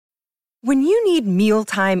When you need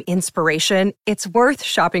mealtime inspiration, it's worth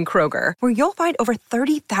shopping Kroger, where you'll find over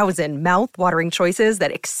 30,000 mouth-watering choices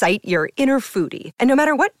that excite your inner foodie. And no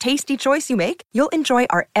matter what tasty choice you make, you'll enjoy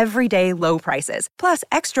our everyday low prices, plus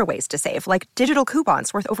extra ways to save, like digital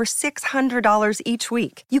coupons worth over $600 each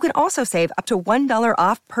week. You can also save up to $1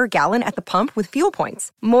 off per gallon at the pump with fuel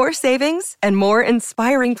points. More savings and more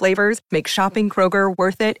inspiring flavors make shopping Kroger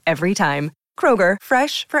worth it every time. Kroger,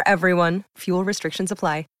 fresh for everyone. Fuel restrictions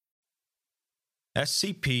apply.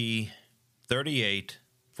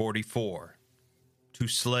 SCP-3844, To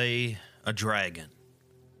Slay a Dragon.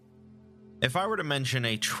 If I were to mention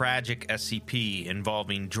a tragic SCP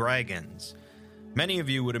involving dragons, many of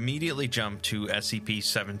you would immediately jump to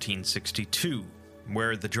SCP-1762,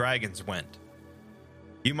 where the dragons went.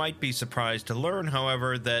 You might be surprised to learn,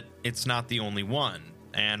 however, that it's not the only one,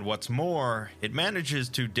 and what's more, it manages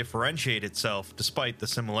to differentiate itself despite the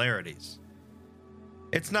similarities.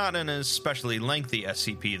 It's not an especially lengthy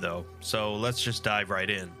SCP though, so let's just dive right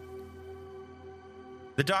in.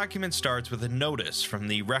 The document starts with a notice from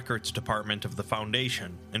the Records Department of the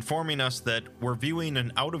Foundation, informing us that we're viewing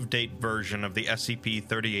an out-of-date version of the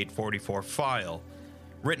SCP-3844 file,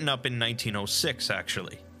 written up in 1906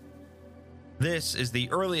 actually. This is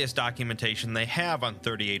the earliest documentation they have on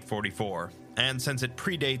 3844, and since it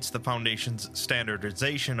predates the Foundation's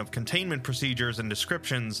standardization of containment procedures and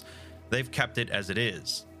descriptions, they've kept it as it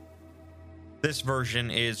is. This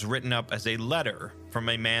version is written up as a letter from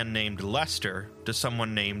a man named Lester to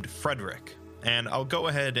someone named Frederick, and I'll go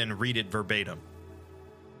ahead and read it verbatim.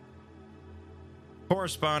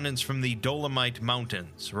 Correspondence from the Dolomite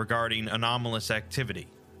Mountains regarding anomalous activity.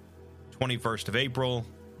 21st of April,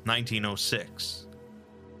 1906.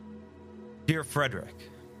 Dear Frederick,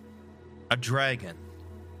 a dragon.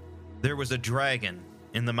 There was a dragon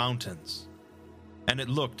in the mountains, and it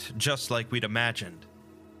looked just like we'd imagined.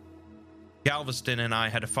 Galveston and I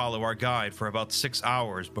had to follow our guide for about 6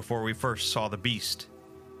 hours before we first saw the beast.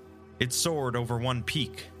 It soared over one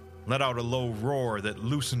peak, let out a low roar that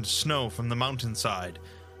loosened snow from the mountainside,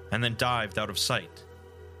 and then dived out of sight.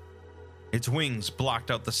 Its wings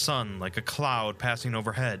blocked out the sun like a cloud passing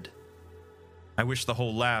overhead. I wish the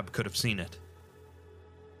whole lab could have seen it.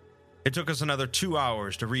 It took us another 2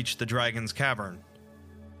 hours to reach the dragon's cavern.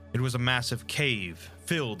 It was a massive cave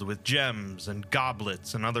filled with gems and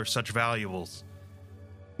goblets and other such valuables.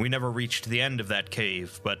 We never reached the end of that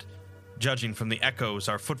cave, but judging from the echoes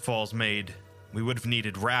our footfalls made, we would have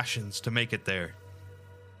needed rations to make it there.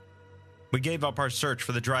 We gave up our search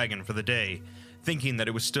for the dragon for the day, thinking that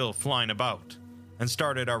it was still flying about, and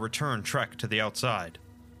started our return trek to the outside.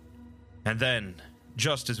 And then,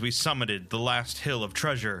 just as we summited the last hill of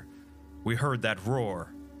treasure, we heard that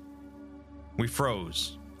roar. We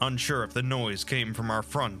froze, unsure if the noise came from our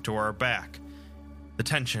front or our back. The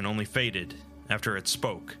tension only faded after it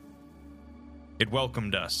spoke. It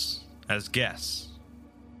welcomed us as guests.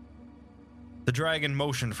 The dragon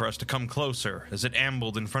motioned for us to come closer as it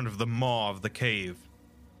ambled in front of the maw of the cave.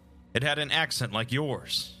 It had an accent like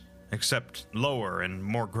yours, except lower and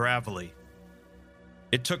more gravelly.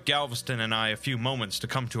 It took Galveston and I a few moments to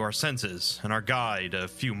come to our senses, and our guide a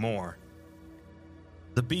few more.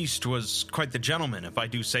 The beast was quite the gentleman, if I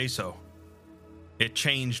do say so. It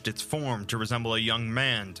changed its form to resemble a young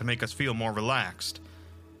man to make us feel more relaxed.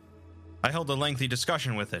 I held a lengthy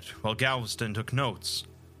discussion with it, while Galveston took notes.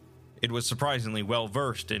 It was surprisingly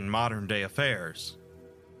well-versed in modern-day affairs.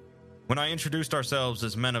 When I introduced ourselves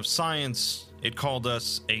as men of science, it called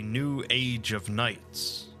us a new age of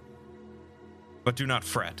knights. But do not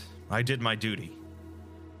fret, I did my duty.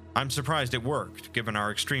 I'm surprised it worked, given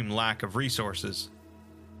our extreme lack of resources.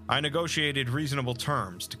 I negotiated reasonable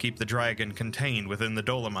terms to keep the dragon contained within the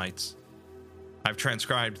Dolomites. I've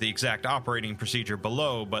transcribed the exact operating procedure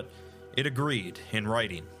below, but it agreed in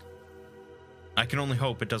writing. I can only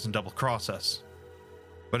hope it doesn't double-cross us.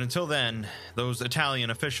 But until then, those Italian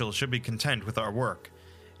officials should be content with our work,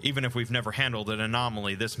 even if we've never handled an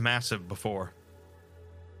anomaly this massive before.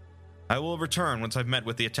 I will return once I've met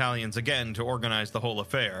with the Italians again to organize the whole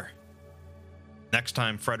affair. Next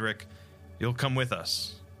time, Frederick, you'll come with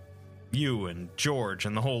us. You and George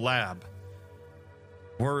and the whole lab.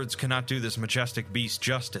 Words cannot do this majestic beast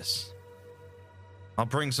justice. I'll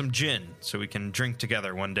bring some gin so we can drink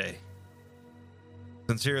together one day.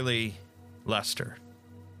 Sincerely, Lester.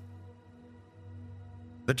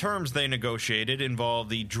 The terms they negotiated involve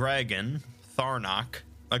the dragon, Tharnak,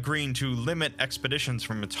 agreeing to limit expeditions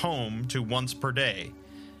from its home to once per day,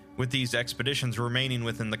 with these expeditions remaining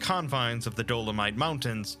within the confines of the Dolomite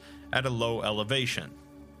Mountains at a low elevation,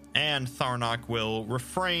 and Tharnak will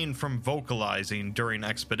refrain from vocalizing during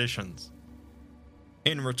expeditions.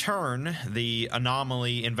 In return, the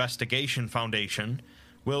Anomaly Investigation Foundation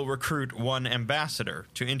will recruit one ambassador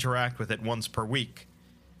to interact with it once per week,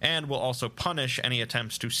 and will also punish any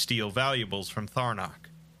attempts to steal valuables from Tharnak.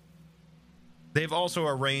 They've also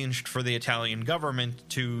arranged for the Italian government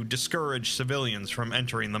to discourage civilians from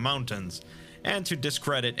entering the mountains, and to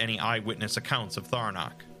discredit any eyewitness accounts of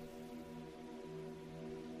Tharnak.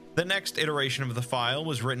 The next iteration of the file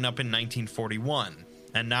was written up in 1941,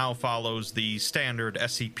 and now follows the standard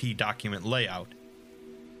SCP document layout.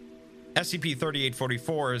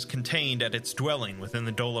 SCP-3844 is contained at its dwelling within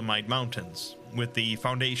the Dolomite Mountains, with the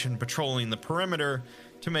Foundation patrolling the perimeter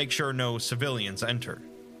to make sure no civilians enter.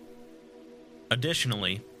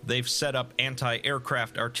 Additionally, they've set up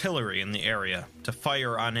anti-aircraft artillery in the area to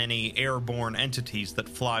fire on any airborne entities that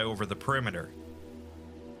fly over the perimeter.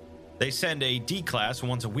 They send a D-Class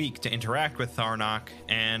once a week to interact with Tharnak,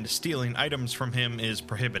 and stealing items from him is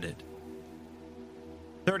prohibited.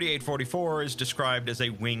 3844 is described as a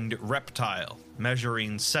winged reptile,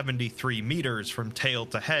 measuring 73 meters from tail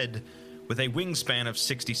to head, with a wingspan of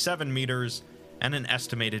 67 meters and an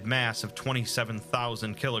estimated mass of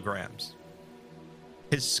 27,000 kilograms.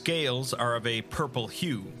 His scales are of a purple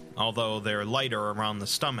hue, although they're lighter around the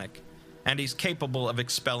stomach, and he's capable of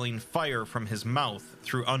expelling fire from his mouth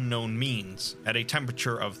through unknown means at a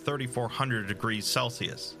temperature of 3,400 degrees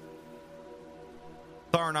Celsius.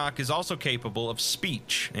 Tharnak is also capable of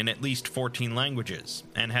speech in at least 14 languages,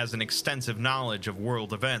 and has an extensive knowledge of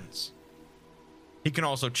world events. He can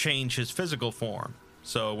also change his physical form,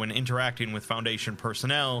 so when interacting with Foundation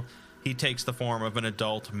personnel, he takes the form of an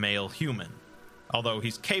adult male human, although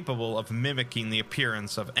he's capable of mimicking the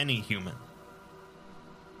appearance of any human.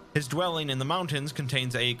 His dwelling in the mountains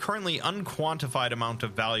contains a currently unquantified amount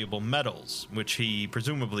of valuable metals, which he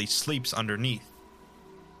presumably sleeps underneath.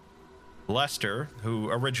 Lester, who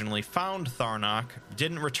originally found Tharnak,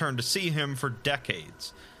 didn't return to see him for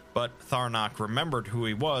decades, but Tharnak remembered who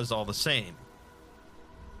he was all the same.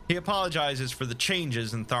 He apologizes for the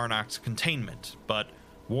changes in Tharnak's containment, but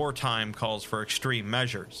wartime calls for extreme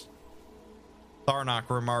measures. Tharnak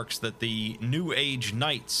remarks that the New Age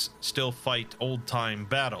Knights still fight old-time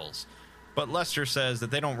battles, but Lester says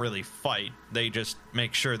that they don't really fight, they just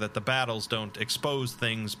make sure that the battles don't expose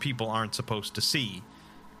things people aren't supposed to see,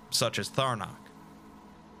 such as Tharnak.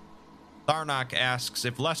 Tharnak asks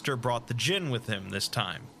if Lester brought the Jinn with him this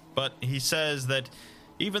time, but he says that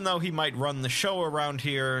even though he might run the show around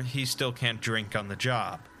here, he still can't drink on the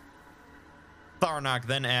job. Tharnak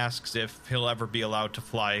then asks if he'll ever be allowed to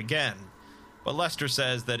fly again, but Lester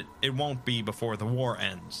says that it won't be before the war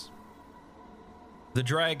ends. The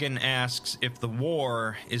dragon asks if the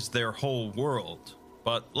war is their whole world,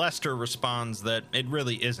 but Lester responds that it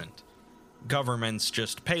really isn't. Governments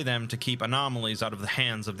just pay them to keep anomalies out of the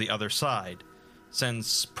hands of the other side,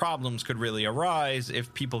 since problems could really arise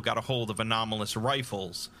if people got a hold of anomalous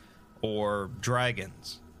rifles or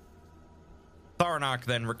dragons. Tharnak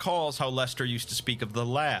then recalls how Lester used to speak of the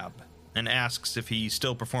lab, and asks if he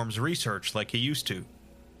still performs research like he used to.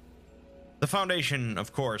 The Foundation,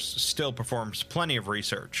 of course, still performs plenty of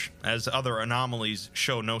research, as other anomalies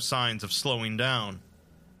show no signs of slowing down.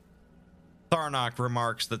 Tharnak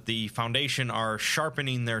remarks that the Foundation are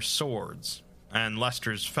sharpening their swords, and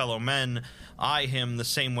Lester's fellow men eye him the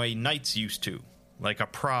same way knights used to, like a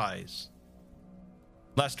prize.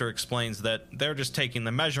 Lester explains that they're just taking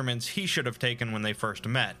the measurements he should have taken when they first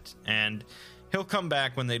met, and he'll come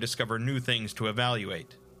back when they discover new things to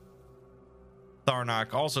evaluate.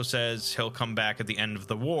 Tharnak also says he'll come back at the end of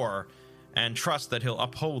the war, and trusts that he'll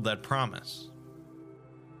uphold that promise.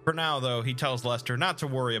 For now, though, he tells Lester not to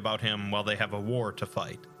worry about him while they have a war to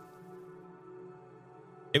fight.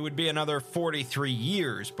 It would be another 43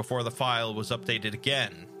 years before the file was updated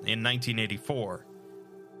again, in 1984.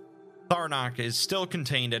 Tharnak is still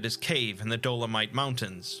contained at his cave in the Dolomite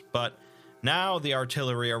Mountains, but now the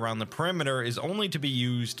artillery around the perimeter is only to be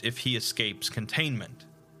used if he escapes containment.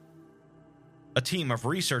 A team of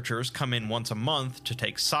researchers come in once a month to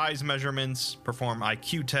take size measurements, perform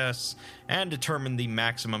IQ tests, and determine the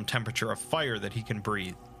maximum temperature of fire that he can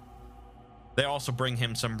breathe. They also bring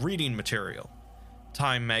him some reading material: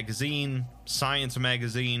 Time magazine, Science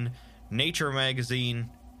magazine, Nature magazine,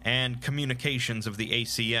 and Communications of the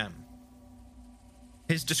ACM.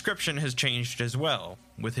 His description has changed as well,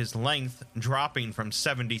 with his length dropping from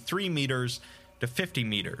 73 meters to 50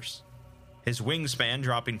 meters, his wingspan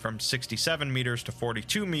dropping from 67 meters to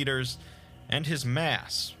 42 meters, and his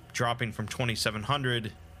mass dropping from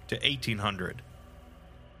 2,700 to 1,800.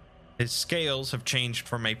 His scales have changed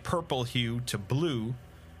from a purple hue to blue,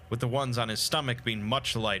 with the ones on his stomach being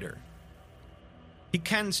much lighter. He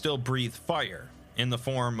can still breathe fire, in the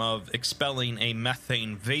form of expelling a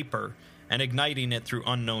methane vapor and igniting it through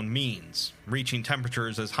unknown means, reaching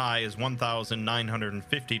temperatures as high as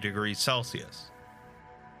 1,950 degrees Celsius.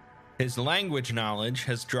 His language knowledge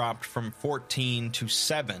has dropped from 14 to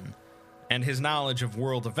 7, and his knowledge of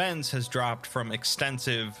world events has dropped from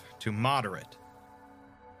extensive to moderate.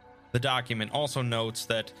 The document also notes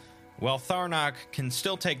that while Tharnak can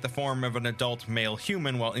still take the form of an adult male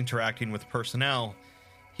human while interacting with personnel,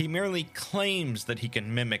 he merely claims that he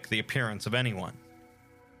can mimic the appearance of anyone.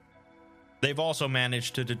 They've also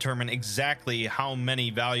managed to determine exactly how many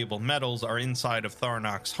valuable metals are inside of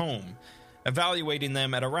Tharnak's home, evaluating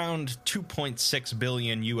them at around 2.6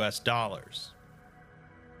 billion US dollars.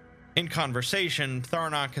 In conversation,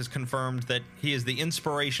 Tharnak has confirmed that he is the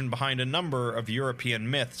inspiration behind a number of European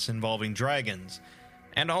myths involving dragons,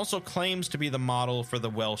 and also claims to be the model for the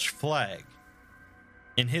Welsh flag.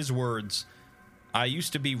 In his words, "I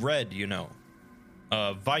used to be red, you know.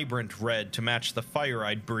 A vibrant red to match the fire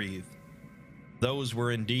I'd breathe. Those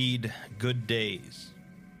were indeed good days."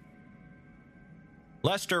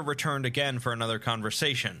 Lester returned again for another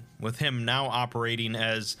conversation, with him now operating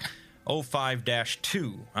as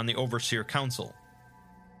O5-2 on the Overseer Council.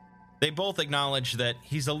 They both acknowledge that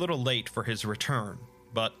he's a little late for his return,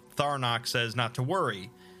 but Tharnak says not to worry,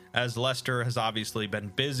 as Lester has obviously been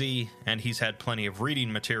busy and he's had plenty of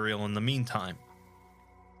reading material in the meantime.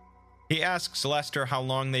 He asks Lester how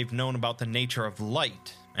long they've known about the nature of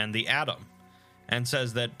light and the atom, and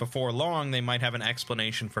says that before long they might have an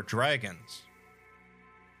explanation for dragons.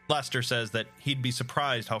 Lester says that he'd be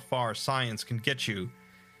surprised how far science can get you,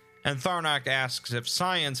 and Tharnak asks if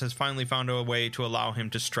science has finally found a way to allow him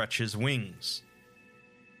to stretch his wings.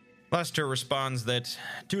 Lester responds that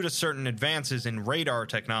due to certain advances in radar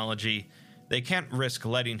technology, they can't risk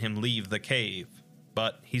letting him leave the cave,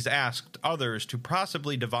 but he's asked others to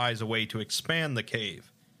possibly devise a way to expand the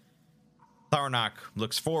cave. Tharnak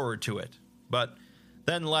looks forward to it, but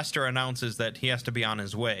then Lester announces that he has to be on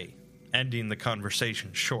his way, ending the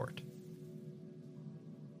conversation short.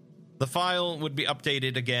 The file would be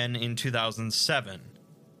updated again in 2007,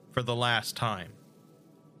 for the last time.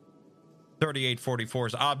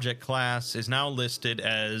 3844's object class is now listed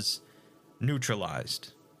as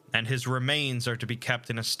neutralized, and his remains are to be kept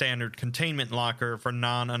in a standard containment locker for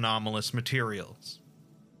non-anomalous materials.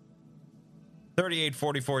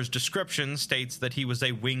 3844's description states that he was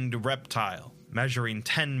a winged reptile, measuring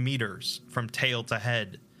 10 meters from tail to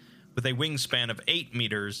head, with a wingspan of 8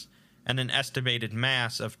 meters and an estimated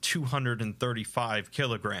mass of 235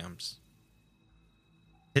 kilograms.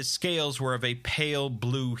 His scales were of a pale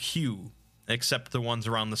blue hue, except the ones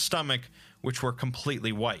around the stomach, which were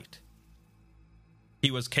completely white. He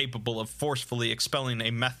was capable of forcefully expelling a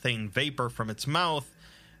methane vapor from its mouth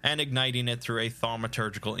and igniting it through a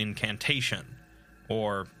thaumaturgical incantation,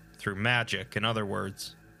 or through magic, in other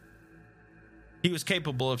words. He was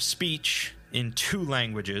capable of speech in 2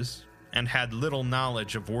 languages, and had little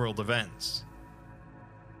knowledge of world events.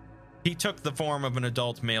 He took the form of an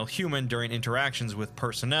adult male human during interactions with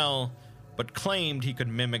personnel, but claimed he could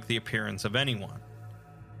mimic the appearance of anyone.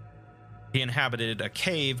 He inhabited a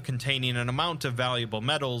cave containing an amount of valuable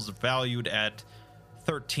metals valued at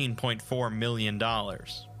 $13.4 million.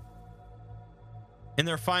 In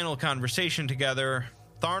their final conversation together,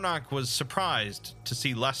 Tharnak was surprised to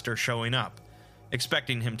see Lester showing up,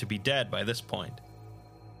 expecting him to be dead by this point.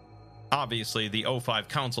 Obviously, the O5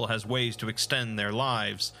 Council has ways to extend their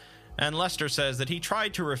lives, and Lester says that he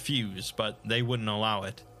tried to refuse, but they wouldn't allow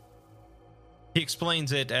it. He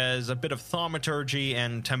explains it as a bit of thaumaturgy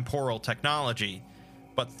and temporal technology,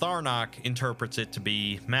 but Tharnak interprets it to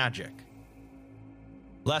be magic.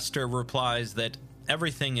 Lester replies that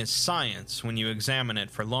everything is science when you examine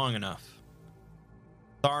it for long enough.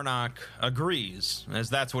 Tharnak agrees, as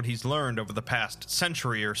that's what he's learned over the past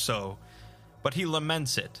century or so, but he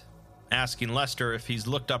laments it, asking Lester if he's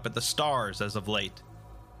looked up at the stars as of late.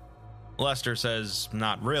 Lester says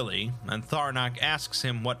not really, and Tharnak asks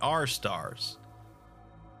him what are stars.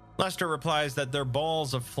 Lester replies that they're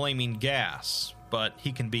balls of flaming gas, but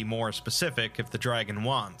he can be more specific if the dragon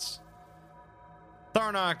wants.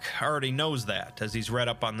 Tharnak already knows that, as he's read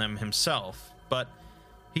up on them himself, but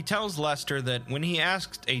he tells Lester that when he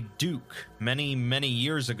asked a duke many, many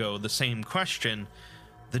years ago the same question,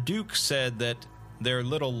 the duke said that they're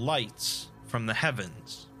little lights from the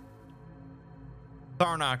heavens.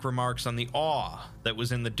 Tharnak remarks on the awe that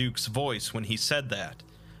was in the duke's voice when he said that,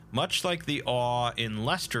 much like the awe in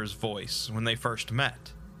Lester's voice when they first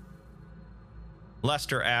met.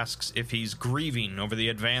 Lester asks if he's grieving over the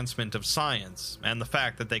advancement of science and the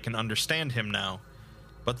fact that they can understand him now,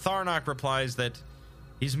 but Tharnak replies that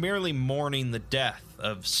He's merely mourning the death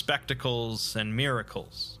of spectacles and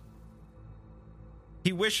miracles.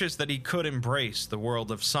 He wishes that he could embrace the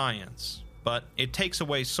world of science, but it takes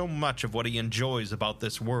away so much of what he enjoys about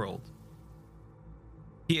this world.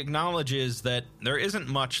 He acknowledges that there isn't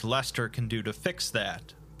much Lester can do to fix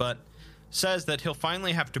that, but says that he'll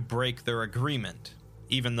finally have to break their agreement,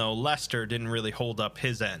 even though Lester didn't really hold up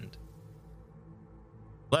his end.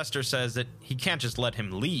 Lester says that he can't just let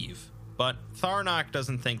him leave, but Tharnak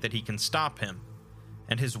doesn't think that he can stop him,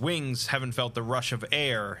 and his wings haven't felt the rush of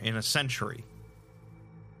air in a century.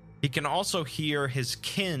 He can also hear his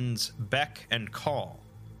kin's beck and call.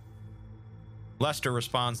 Lester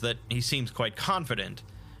responds that he seems quite confident,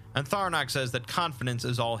 and Tharnak says that confidence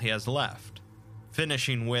is all he has left,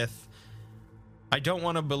 finishing with, "I don't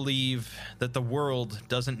want to believe that the world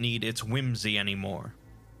doesn't need its whimsy anymore."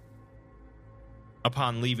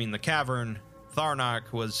 Upon leaving the cavern,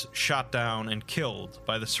 Tharnak was shot down and killed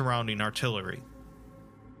by the surrounding artillery.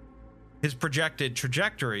 His projected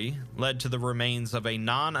trajectory led to the remains of a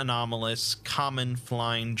non-anomalous common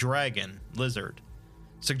flying dragon lizard,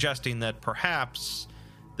 suggesting that perhaps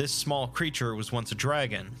this small creature was once a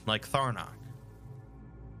dragon, like Tharnak.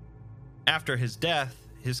 After his death,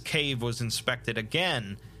 his cave was inspected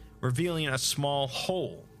again, revealing a small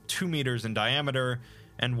hole 2 meters in diameter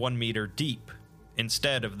and 1 meter deep,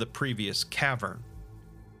 instead of the previous cavern.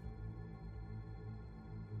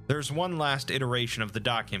 There's one last iteration of the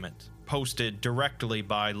document, posted directly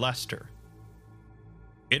by Lester.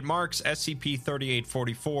 It marks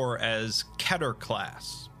SCP-3844 as Keter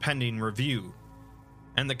class, pending review,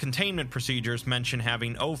 and the containment procedures mention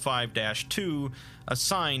having O5-2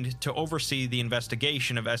 assigned to oversee the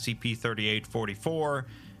investigation of SCP-3844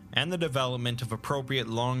 and the development of appropriate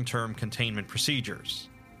long-term containment procedures.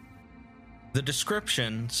 The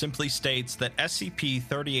description simply states that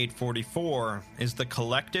SCP-3844 is the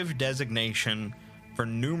collective designation for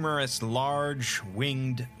numerous large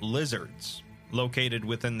winged lizards located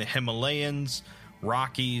within the Himalayas,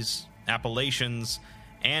 Rockies, Appalachians,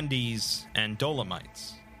 Andes, and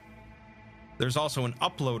Dolomites. There's also an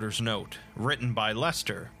uploader's note written by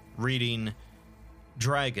Lester, reading,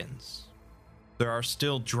 "Dragons. There are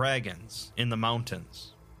still dragons in the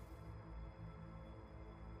mountains."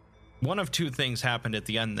 One of two things happened at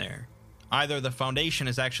the end there. Either the Foundation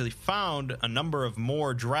has actually found a number of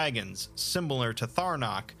more dragons similar to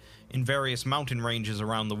Tharnak in various mountain ranges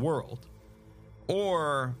around the world,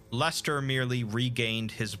 or Lester merely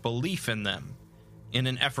regained his belief in them in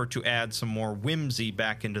an effort to add some more whimsy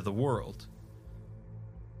back into the world.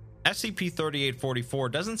 SCP-3844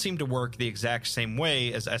 doesn't seem to work the exact same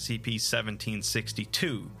way as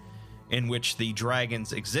SCP-1762, in which the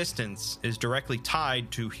dragon's existence is directly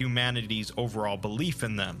tied to humanity's overall belief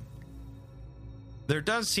in them. There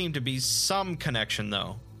does seem to be some connection,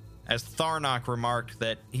 though, as Tharnak remarked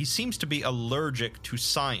that he seems to be allergic to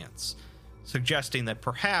science, suggesting that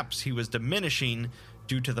perhaps he was diminishing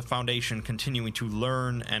due to the Foundation continuing to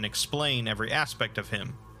learn and explain every aspect of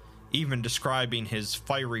him, even describing his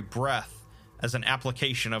fiery breath as an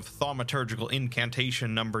application of thaumaturgical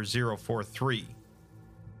incantation number 043.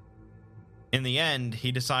 In the end,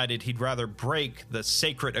 he decided he'd rather break the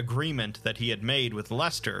sacred agreement that he had made with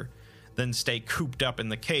Lester than stay cooped up in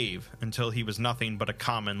the cave until he was nothing but a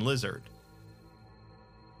common lizard.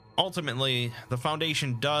 Ultimately, the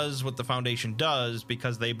Foundation does what the Foundation does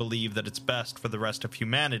because they believe that it's best for the rest of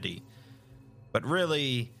humanity. But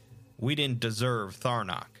really, we didn't deserve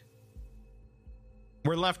Tharnak.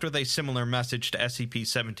 We're left with a similar message to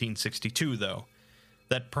SCP-1762, though,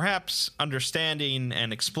 that perhaps understanding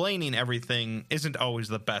and explaining everything isn't always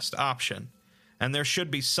the best option, and there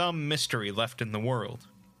should be some mystery left in the world.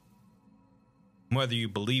 Whether you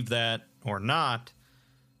believe that or not,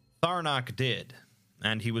 Tharnak did,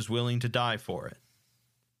 and he was willing to die for it.